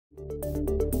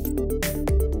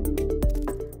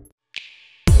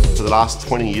For the last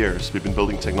 20 years, we've been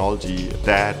building technology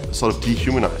that sort of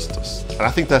dehumanized us. And I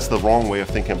think that's the wrong way of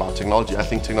thinking about technology. I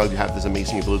think technology has this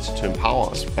amazing ability to empower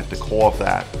us. At the core of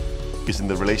that is in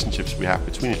the relationships we have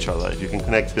between each other. If you can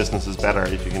connect businesses better,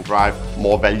 if you can drive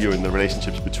more value in the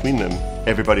relationships between them,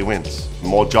 everybody wins.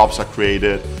 More jobs are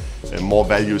created, and more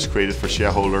value is created for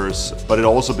shareholders, but it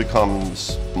also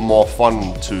becomes more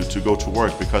fun to go to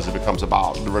work because it becomes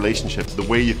about the relationship. The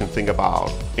way you can think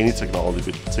about any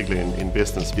technology, particularly in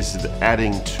business, is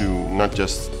adding to not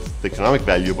just the economic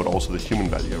value, but also the human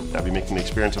value. That we're making the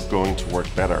experience of going to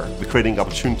work better. We're creating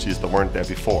opportunities that weren't there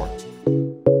before.